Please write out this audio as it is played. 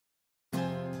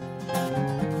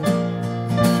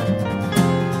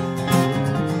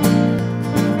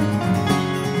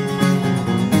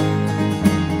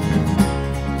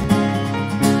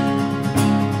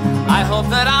I hope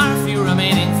that our few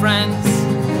remaining friends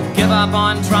give up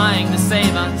on trying to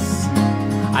save us.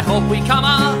 I hope we come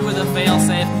up with a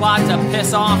fail-safe plot to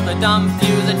piss off the dumb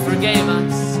few that forgave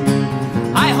us.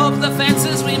 I hope the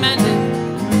fences we mended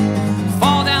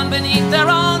fall down beneath their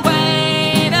own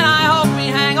weight, and I hope we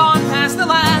hang on past the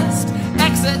last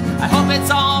exit. I hope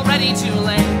it's already too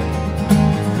late,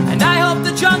 and I hope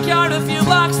the junkyard a few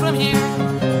blocks from here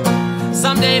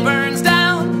someday burns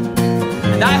down,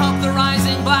 and I hope the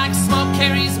rising black smoke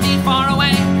carries me far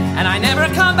away, and I never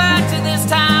come back to this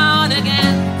town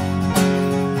again.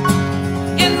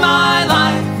 In my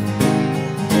life,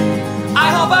 I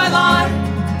hope I lie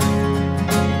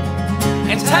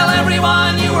and tell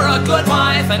everyone you were a good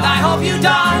wife, and I hope you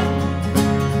die.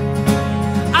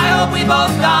 I hope we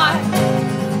both die.